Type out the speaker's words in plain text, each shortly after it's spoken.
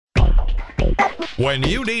When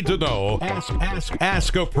you need to know,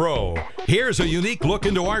 ask a pro. Here's a unique look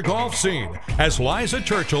into our golf scene as Liza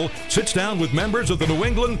Churchill sits down with members of the New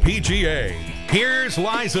England PGA. Here's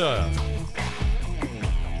Liza.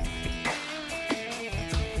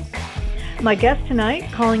 My guest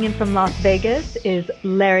tonight, calling in from Las Vegas, is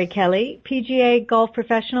Larry Kelly, PGA golf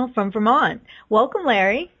professional from Vermont. Welcome,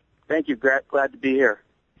 Larry. Thank you. Glad to be here.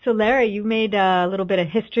 So, Larry, you made a little bit of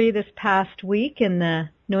history this past week in the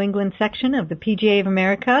New England section of the PGA of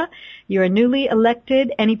America. You're a newly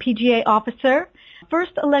elected NEPGA officer,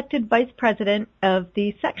 first elected vice president of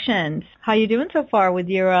the sections. How are you doing so far with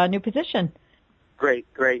your new position? Great.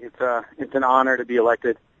 It's an honor to be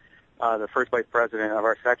elected the first vice president of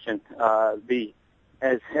our section.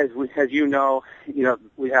 As you know,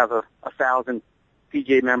 we have 1,000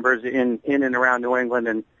 PGA members in and around New England,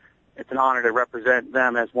 and it's an honor to represent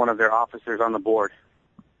them as one of their officers on the board.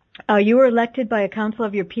 You were elected by a council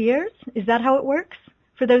of your peers? Is that how it works?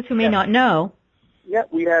 For those who may not know. Yeah,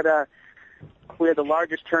 we had the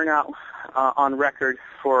largest turnout on record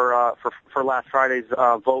for last Friday's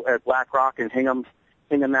vote at Black Rock in Hingham,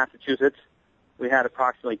 Massachusetts. We had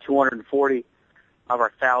approximately 240 of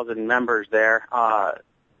our 1,000 members there.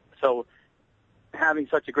 So having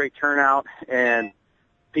such a great turnout and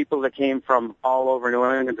people that came from all over New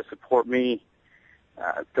England to support me,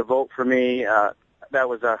 to vote for me, it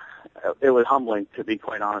was humbling, to be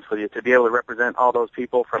quite honest with you, to be able to represent all those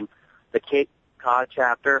people from the Cape Cod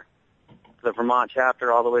chapter, the Vermont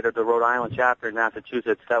chapter, all the way to the Rhode Island chapter in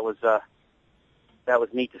Massachusetts. That was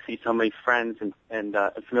neat to see so many friends and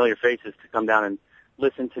familiar faces to come down and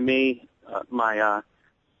listen to me, to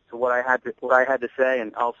what I had to say,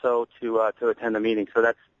 and also to attend the meeting. So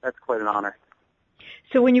that's quite an honor.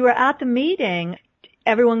 So when you were at the meeting,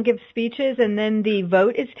 everyone gives speeches and then the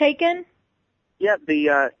vote is taken? Yeah, they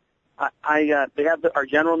have our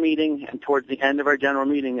general meeting, and towards the end of our general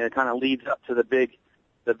meeting, it kind of leads up to the big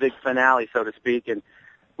finale, so to speak. And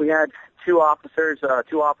we had two officer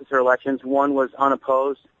elections. One was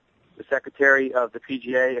unopposed, the secretary of the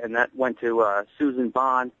PGA, and that went to Susan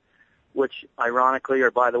Bond, which ironically,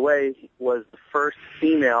 or by the way, was the first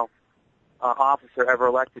female officer ever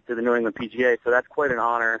elected to the New England PGA. So that's quite an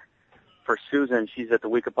honor for Susan. She's at the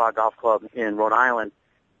Weekapaug Golf Club in Rhode Island.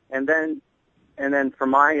 And then for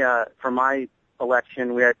my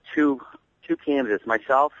election, we had two candidates,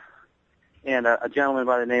 myself and a gentleman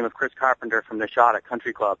by the name of Chris Carpenter from Neshawtuck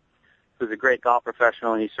Country Club, who's a great golf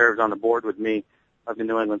professional, and he serves on the board with me of the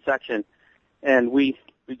New England section. And we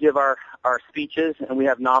give our speeches, and we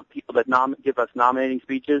have people that give us nominating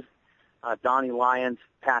speeches. Donnie Lyons,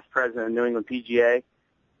 past president of New England PGA,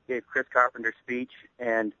 gave Chris Carpenter's speech,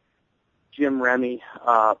 and Jim Remy,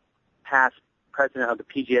 past president of the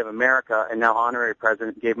PGA of America and now honorary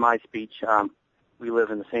president, gave my speech. We live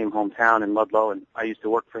in the same hometown in Ludlow, and I used to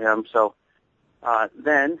work for him. So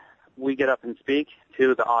then we get up and speak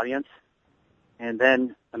to the audience, and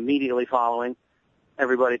then immediately following,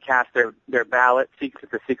 everybody casts their ballot,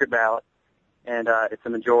 the secret ballot, and it's a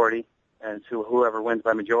majority, and so whoever wins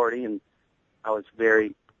by majority. And I was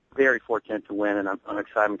very, very fortunate to win, and I'm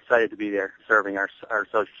excited to be there serving our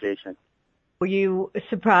association. Were you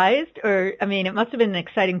surprised? Or, I mean, it must have been an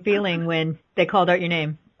exciting feeling when they called out your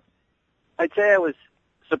name. I'd say I was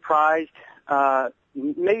surprised.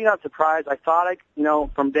 Maybe not surprised. I thought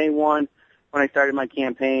from day one when I started my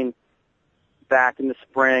campaign back in the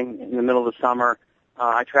spring, in the middle of the summer,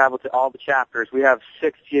 I traveled to all the chapters. We have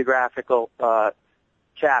 6 geographical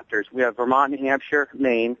chapters. We have Vermont, New Hampshire,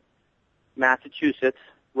 Maine, Massachusetts,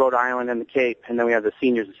 Rhode Island, and the Cape, and then we have the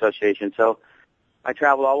Seniors Association. So I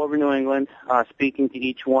traveled all over New England, speaking to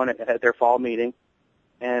each one at their fall meeting.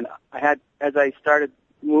 And as I started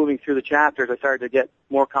moving through the chapters, I started to get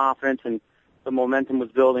more confidence, and the momentum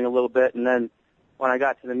was building a little bit. And then when I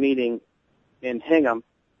got to the meeting in Hingham,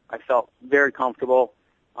 I felt very comfortable.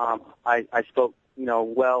 I spoke,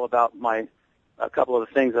 well about a couple of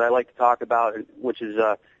the things that I like to talk about, which is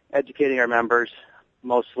educating our members,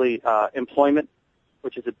 mostly employment,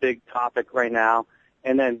 which is a big topic right now,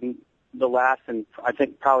 and then the last, and I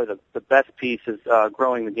think probably the best piece, is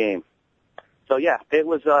growing the game. So yeah, it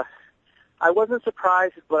was. I wasn't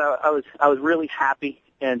surprised, but I was really happy,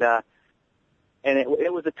 and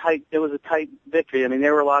it was a tight victory. I mean,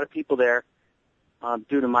 there were a lot of people there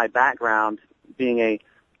due to my background being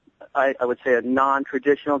I would say a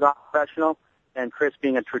non-traditional golf professional, and Chris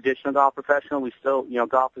being a traditional golf professional. We still,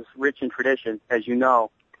 golf is rich in tradition, as you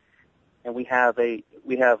know, and we have a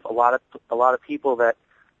lot of people that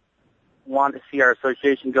want to see our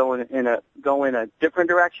association go in a different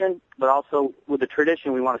direction, but also with the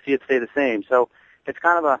tradition, we want to see it stay the same. So it's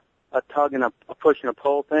kind of tug and a push and a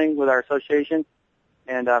pull thing with our association.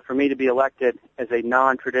 And for me to be elected as a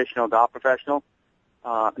non-traditional golf professional,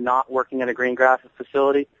 not working at a green grass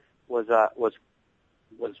facility, was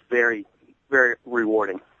very, very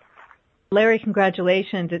rewarding. Larry,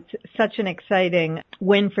 congratulations. It's such an exciting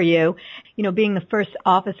win for you. You know, being the first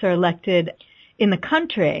officer elected in the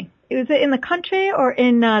country. Is it in the country or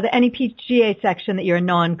in the NEPGA section that you're a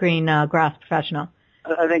non-green grass professional?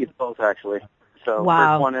 I think it's both, actually. So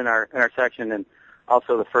wow. First one in our section, and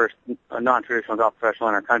also the first non-traditional golf professional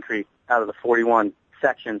in our country out of the 41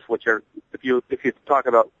 sections, which are, if you talk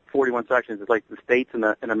about 41 sections, it's like the states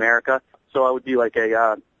in America. So I would be like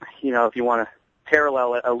a, if you want to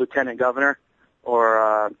parallel a lieutenant governor,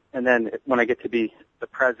 or and then when I get to be the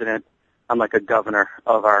president, I'm like a governor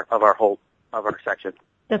of our section.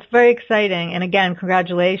 That's very exciting, and again,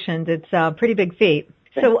 congratulations. It's a pretty big feat.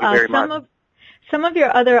 Thank you very much. Some of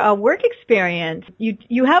your other work experience,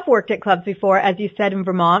 you have worked at clubs before, as you said, in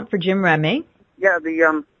Vermont for Jim Remy. Yeah,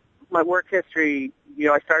 my work history,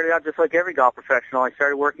 I started out just like every golf professional. I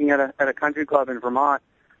started working at a country club in Vermont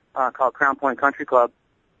called Crown Point Country Club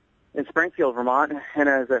in Springfield, Vermont, and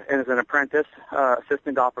as an apprentice,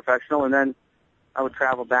 assistant golf professional, and then I would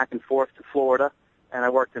travel back and forth to Florida, and I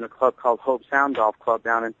worked in a club called Hope Sound Golf Club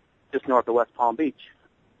down in just north of West Palm Beach.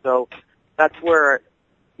 So that's where,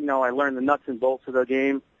 I learned the nuts and bolts of the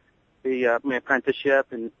game, my apprenticeship,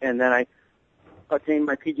 and then I obtained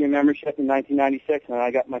my PGA membership in 1996, and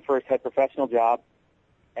I got my first head professional job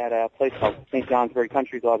at a place called St. Johnsbury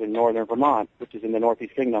Country Club in northern Vermont, which is in the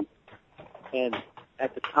Northeast Kingdom. And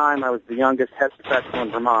at the time, I was the youngest head professional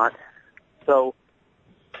in Vermont. So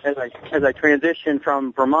as I transitioned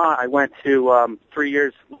from Vermont, I went to 3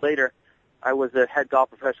 years later. I was a head golf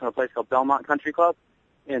professional at a place called Belmont Country Club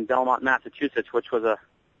in Belmont, Massachusetts, which was a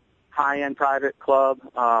high-end private club,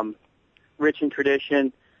 rich in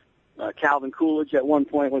tradition. Calvin Coolidge at one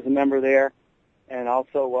point was a member there, and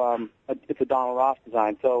also it's a Donald Ross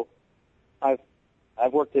design. So I've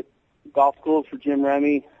worked at golf schools for Jim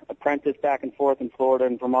Remy, apprentice back and forth in Florida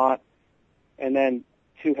and Vermont, and then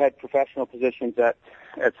 2 head professional positions at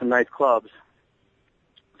some nice clubs.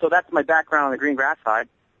 So that's my background on the green grass side.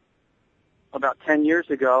 About 10 years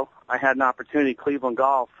ago, I had an opportunity. Cleveland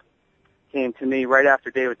Golf came to me right after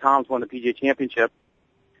David Toms won the PGA Championship,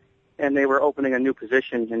 and they were opening a new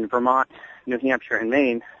position in Vermont, New Hampshire, and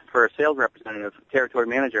Maine for a sales representative, territory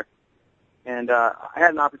manager. And I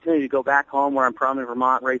had an opportunity to go back home where I'm from in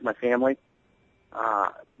Vermont, raise my family.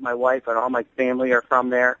 My wife and all my family are from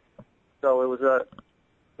there. So it was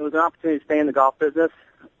an opportunity to stay in the golf business,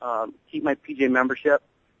 keep my PGA membership,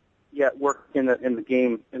 yet work in the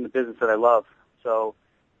game, in the business that I love. So,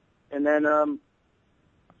 and then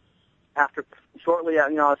after shortly,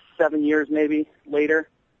 7 years maybe later,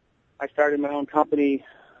 I started my own company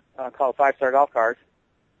called 5 Star Golf Cars,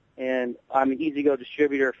 and I'm an easygo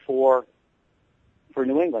distributor for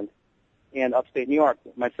New England and upstate New York.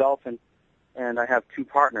 Myself and I have 2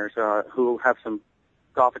 partners who have some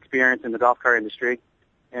golf experience in the golf car industry,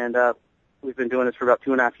 and we've been doing this for about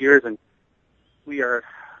 2.5 years, and we are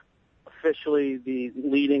officially the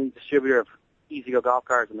leading distributor of easygo golf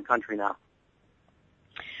cars in the country now.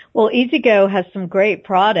 Well, easygo has some great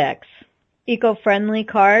products, eco-friendly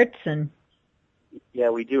carts, and yeah,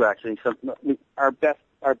 we do actually. So our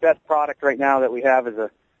best product right now that we have is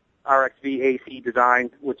a RXV AC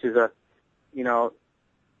design, which is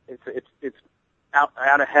it's out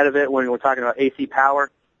ahead of it when we're talking about AC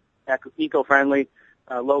power, eco-friendly,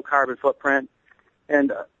 low carbon footprint,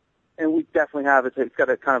 and we definitely have it. It's got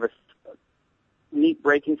a kind of a neat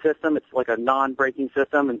braking system. It's like a non-braking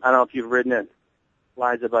system, and I don't know if you've ridden it,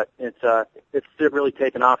 Liza, but it's really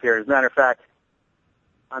taken off here. As a matter of fact,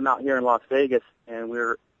 I'm out here in Las Vegas, and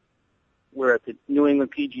we're at the New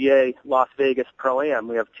England PGA Las Vegas Pro-Am.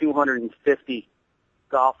 We have 250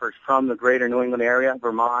 golfers from the greater New England area,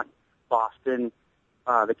 Vermont, Boston,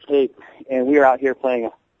 the Cape, and we are out here playing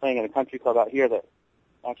in a country club out here that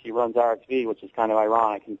actually runs RXV, which is kind of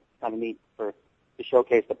ironic and kind of neat to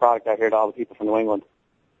showcase the product out here to all the people from New England.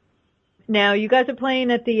 Now, you guys are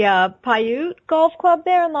playing at the Paiute Golf Club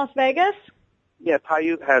there in Las Vegas? Yeah,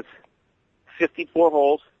 Paiute has 54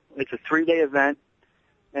 holes. It's a 3-day event.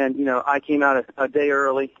 And, I came out a day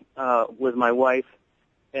early with my wife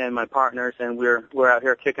and my partners, and we're out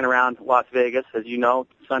here kicking around Las Vegas. As you know,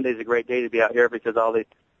 Sunday's a great day to be out here because all the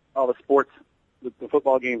sports, the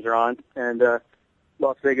football games are on. And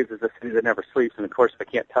Las Vegas is a city that never sleeps. And, of course, I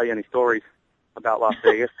can't tell you any stories about Las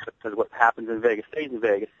Vegas because what happens in Vegas stays in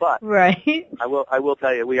Vegas. But right. I will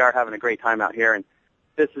tell you, we are having a great time out here. And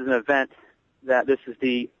this is an event that this is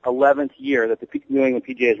the 11th year that the New England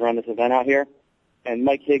PGA has run this event out here. And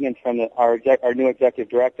Mike Higgins, our new executive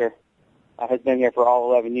director, has been here for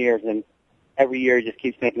all 11 years, and every year he just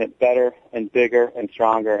keeps making it better and bigger and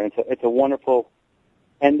stronger. And it's a wonderful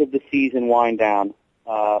end of the season wind down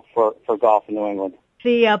for golf in New England.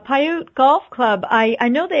 The Paiute Golf Club, I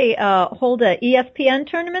know they hold a ESPN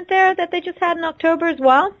tournament there that they just had in October as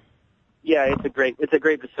well. Yeah, it's a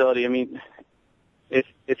great facility. I mean,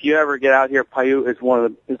 if you ever get out here, Paiute is one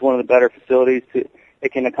of the better facilities.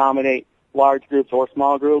 It can accommodate large groups or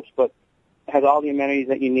small groups, but it has all the amenities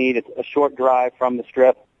that you need. It's a short drive from the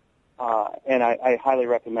Strip, and I highly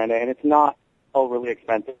recommend it. And it's not overly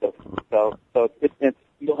expensive, so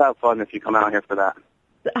you'll have fun if you come out here for that.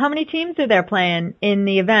 How many teams are there playing in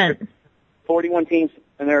the event? 41 teams,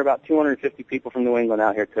 and there are about 250 people from New England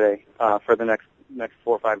out here today for the next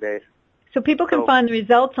 4 or 5 days. So people can find the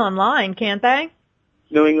results online, can't they?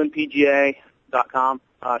 NewEnglandPGA.com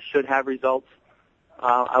should have results.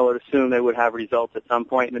 I would assume they would have results at some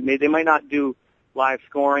point. They might not do live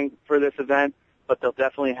scoring for this event, but they'll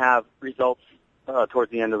definitely have results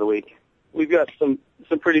towards the end of the week. We've got some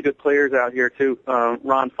pretty good players out here, too.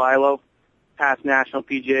 Ron Philo, past national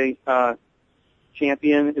PGA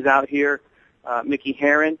champion, is out here. Mickey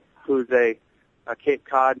Herron, who's a Cape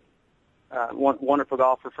Cod wonderful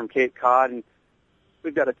golfer from Cape Cod, and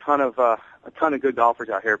we've got a ton of good golfers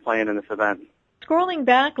out here playing in this event. Scrolling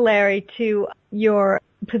back, Larry, to your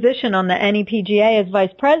position on the NEPGA as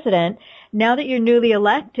vice president, now that you're newly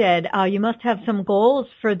elected, you must have some goals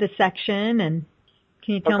for the section, and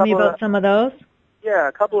can you tell me about some of those? Yeah,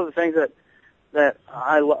 a couple of the things that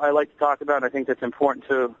I like to talk about, and I think that's important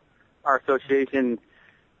to our association.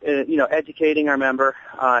 Educating our member,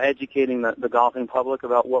 educating the golfing public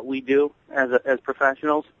about what we do as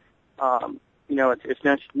professionals. It's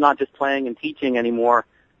not just playing and teaching anymore.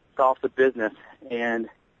 Golf's a business, and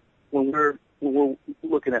when we're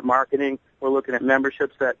looking at marketing, we're looking at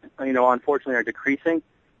memberships that unfortunately are decreasing.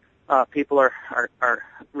 People are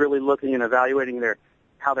really looking and evaluating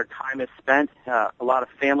how their time is spent. A lot of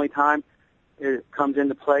family time comes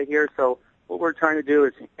into play here. So what we're trying to do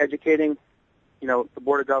is educating the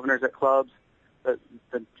board of governors at clubs,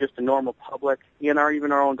 just the normal public, and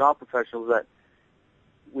even our own golf professionals, that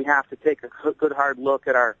we have to take a good hard look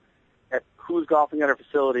at who's golfing at our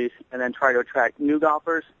facilities, and then try to attract new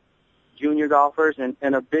golfers, junior golfers,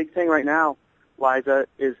 and a big thing right now, Liza,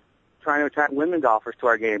 is trying to attract women golfers to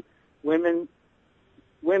our game. Women,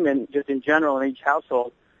 just in general in each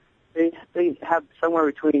household, they have somewhere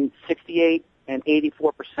between 68 and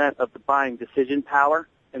 84% of the buying decision power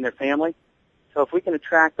in their family. So if we can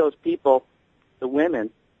attract those people, the women,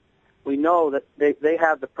 we know that they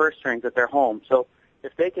have the purse strings at their home. So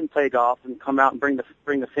if they can play golf and come out and bring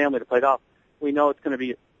the family to play golf, we know it's going to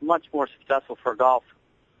be much more successful for golf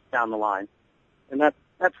down the line. And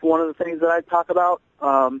that's one of the things that I talk about.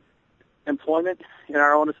 Employment in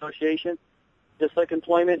our own association, just like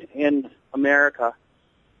employment in America,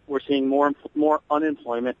 we're seeing more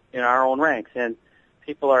unemployment in our own ranks. And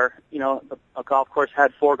people are, a golf course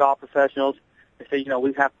had 4 golf professionals. They say,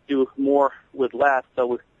 we have to do more with less, so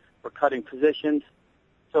we're cutting positions.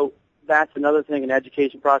 So that's another thing in the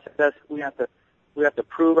education process. We have to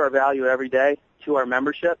prove our value every day to our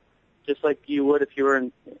membership, just like you would if you were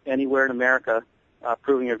anywhere in America,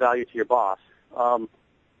 proving your value to your boss.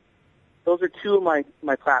 Those are 2 of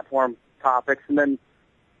my platform topics. And then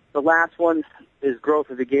the last one is growth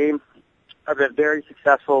of the game. I've been very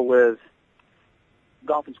successful with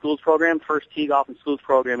Golf and Schools program, First Tee Golf and Schools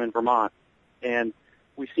program in Vermont. And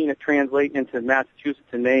we've seen it translate into Massachusetts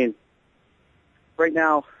and Maine. Right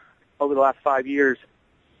now, over the last 5 years,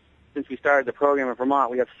 since we started the program in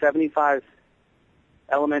Vermont, we have 75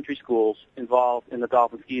 elementary schools involved in the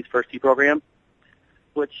Golf and Skis First Tee program,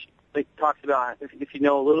 which it talks about, if you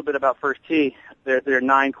know a little bit about First Tee, there are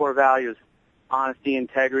 9 core values: honesty,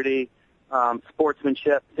 integrity,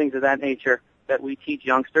 sportsmanship, things of that nature that we teach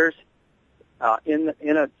youngsters in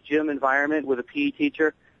a gym environment with a PE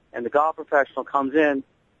teacher. And the golf professional comes in,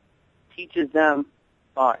 teaches them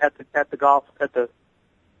at the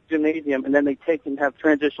gymnasium, and then they take and have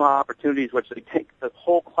transitional opportunities, which they take the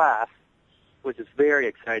whole class, which is very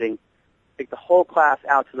exciting, take the whole class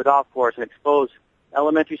out to the golf course and expose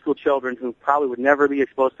elementary school children who probably would never be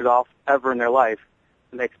exposed to golf ever in their life,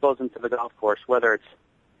 and they expose them to the golf course, whether it's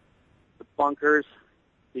the bunkers,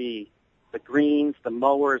 the greens, the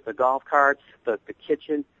mowers, the golf carts, the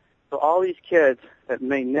kitchen. So all these kids that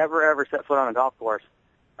may never, ever set foot on a golf course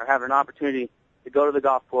are having an opportunity to go to the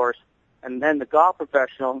golf course, and then the golf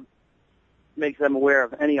professional makes them aware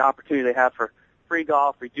of any opportunity they have for free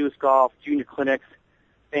golf, reduced golf, junior clinics,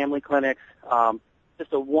 family clinics,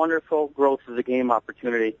 just a wonderful growth of the game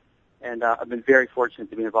opportunity. And I've been very fortunate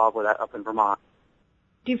to be involved with that up in Vermont.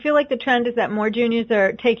 Do you feel like the trend is that more juniors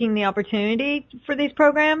are taking the opportunity for these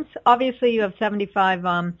programs? Obviously, you have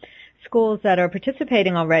 75 schools that are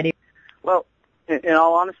participating already. Well, in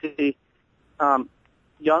all honesty,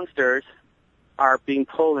 youngsters are being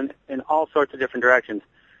pulled in all sorts of different directions.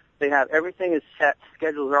 They have everything is set.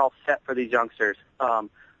 Schedules are all set for these youngsters.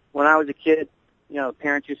 When I was a kid,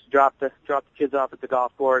 parents used to drop the kids off at the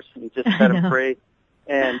golf course and just set them free,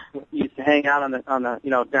 and used to hang out on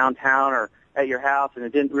the downtown or at your house, and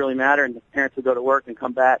it didn't really matter. And the parents would go to work and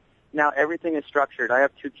come back. Now everything is structured. I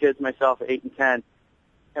have 2 kids myself, 8 and 10,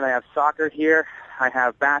 and I have soccer here. I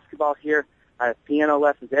have basketball here. I have piano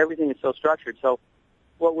lessons. Everything is so structured. So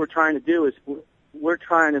what we're trying to do is we're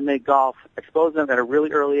trying to make golf, expose them at a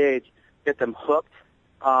really early age, get them hooked.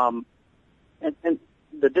 And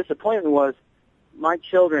the disappointment was my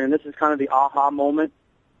children, and this is kind of the aha moment,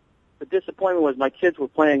 the disappointment was my kids were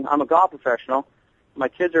playing, I'm a golf professional, my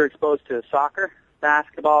kids are exposed to soccer,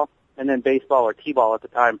 basketball, and then baseball or t-ball at the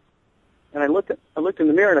time. And I looked in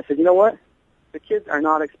the mirror and I said, you know what? The kids are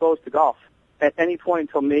not exposed to golf at any point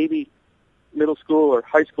until maybe middle school or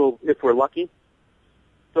high school if we're lucky.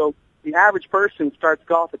 So the average person starts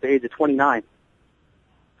golf at the age of 29.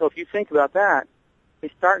 So if you think about that, they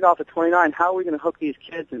start golf at 29. How are we going to hook these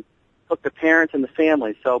kids and hook the parents and the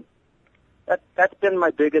family? So that's been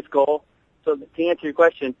my biggest goal. So to answer your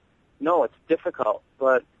question, no, it's difficult.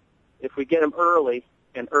 But if we get them early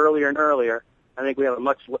and earlier, I think we have a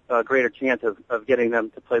much greater chance of getting them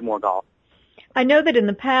to play more golf. I know that in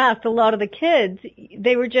the past, a lot of the kids,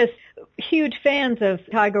 they were just huge fans of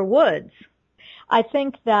Tiger Woods. I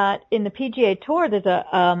think that in the PGA Tour, there's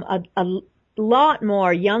a lot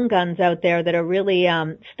more young guns out there that are really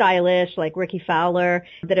stylish, like Ricky Fowler,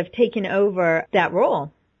 that have taken over that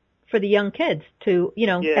role for the young kids to,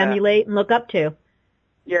 emulate and look up to.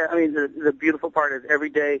 Yeah, I mean, the beautiful part is every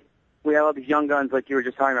day we have all these young guns like you were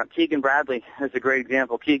just talking about. Keegan Bradley is a great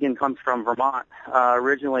example. Keegan comes from Vermont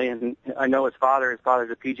originally, and I know his father's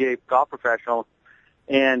a PGA golf professional.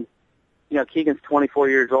 And, Keegan's 24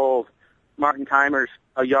 years old. Martin Keimer's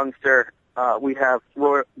a youngster. We have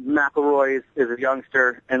McIlroy is a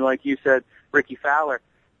youngster. And like you said, Ricky Fowler,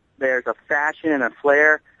 there's a fashion and a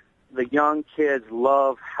flair. The young kids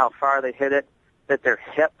love how far they hit it, that they're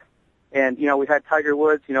hip. And, we had Tiger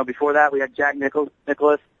Woods. Before that we had Jack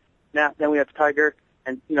Nicklaus. Then we have Tiger.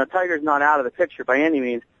 And, Tiger's not out of the picture by any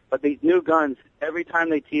means. But these new guns, every time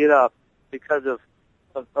they tee it up, because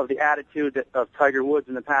of the attitude of Tiger Woods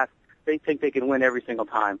in the past, they think they can win every single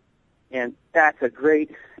time. And that's a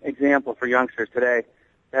great example for youngsters today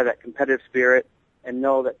to have that competitive spirit and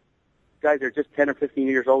know that guys that are just 10 or 15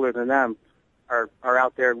 years older than them are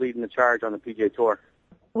out there leading the charge on the PGA Tour.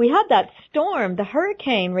 We had that storm, the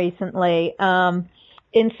hurricane recently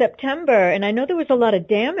in September, and I know there was a lot of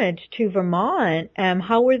damage to Vermont.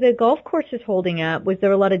 How were the golf courses holding up? Was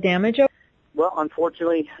there a lot of damage? Well,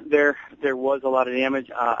 unfortunately, there was a lot of damage.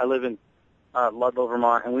 I live in Ludlow,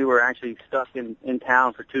 Vermont, and we were actually stuck in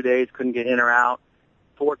town for 2 days, couldn't get in or out.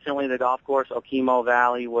 Fortunately, the golf course, Okemo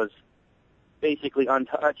Valley, was basically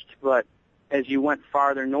untouched, but as you went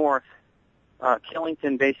farther north,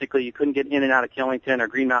 Killington, basically, you couldn't get in and out of Killington or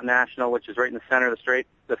Green Mountain National, which is right in the center of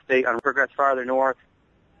the state. I progressed farther north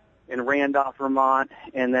in Randolph, Vermont,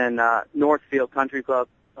 and then Northfield Country Club,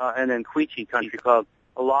 and then Quechee Country Club.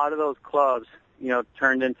 A lot of those clubs,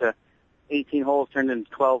 turned into 18 holes, turned into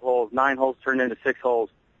 12 holes, 9 holes turned into 6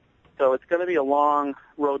 holes. So it's going to be a long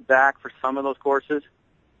road back for some of those courses.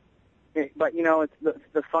 But, it's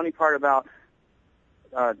the funny part about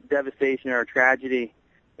devastation or tragedy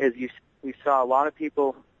is we saw a lot of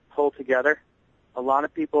people pull together. A lot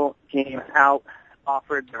of people came out,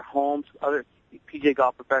 offered their homes. Other PGA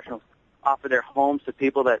golf professionals offered their homes to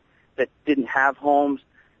people that didn't have homes.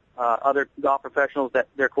 Other golf professionals that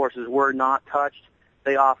their courses were not touched,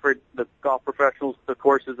 they offered the golf professionals the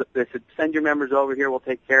courses. They said, send your members over here, we'll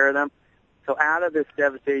take care of them. So out of this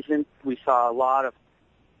devastation, we saw a lot of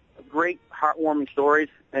great heartwarming stories,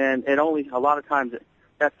 and only a lot of times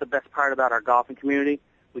that's the best part about our golfing community.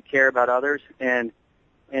 We care about others, and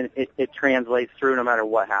it translates through no matter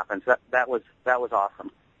what happens. That was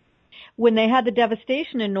awesome. When they had the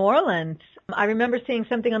devastation in New Orleans, I remember seeing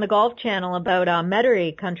something on the Golf Channel about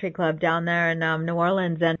Metairie Country Club down there in New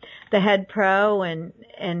Orleans, and the head pro and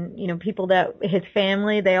people that his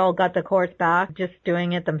family, they all got the course back just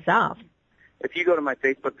doing it themselves. If you go to my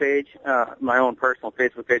Facebook page, my own personal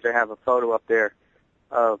Facebook page, I have a photo up there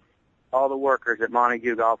of all the workers at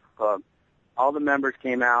Montague Golf Club. All the members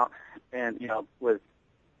came out and, with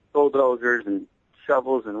bulldozers and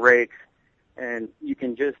shovels and rakes, and you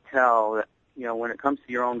can just tell that when it comes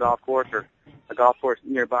to your own golf course or a golf course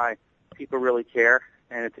nearby, people really care,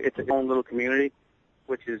 and it's its own little community,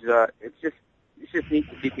 which is it's just neat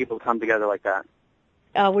to see people come together like that.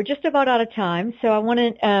 We're just about out of time, so I want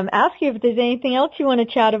to ask you if there's anything else you want to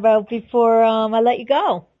chat about before I let you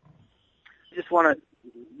go. I just want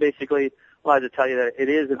to basically, Liza, tell you that it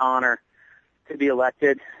is an honor to be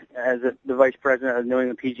elected as the vice president of the New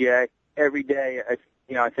England PGA. Every day,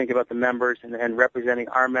 I think about the members and representing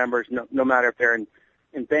our members, no matter if they're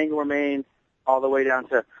in Bangor, Maine, all the way down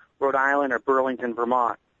to Rhode Island or Burlington,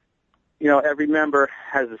 Vermont. Every member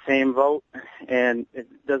has the same vote, and it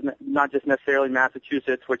doesn't, not just necessarily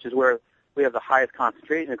Massachusetts, which is where we have the highest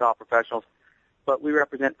concentration of golf professionals, but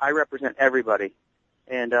I represent everybody,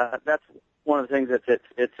 and that's one of the things that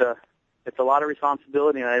it's a lot of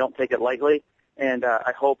responsibility, and I don't take it lightly, and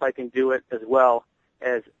I hope I can do it as well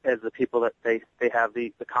as the people that they have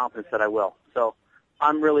the confidence that I will. So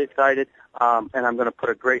I'm really excited, and I'm going to put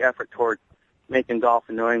a great effort toward making golf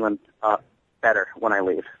in New England better when I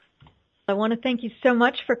leave. I want to thank you so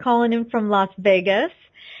much for calling in from Las Vegas,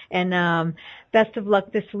 and best of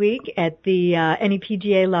luck this week at the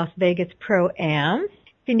NEPGA Las Vegas Pro-Am.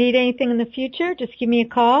 If you need anything in the future, just give me a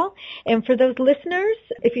call. And for those listeners,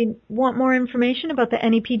 if you want more information about the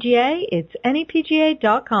NEPGA, it's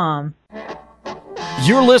nepga.com.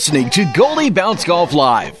 You're listening to Goldie Bounce Golf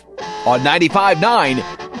Live on 95.9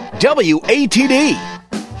 WATD.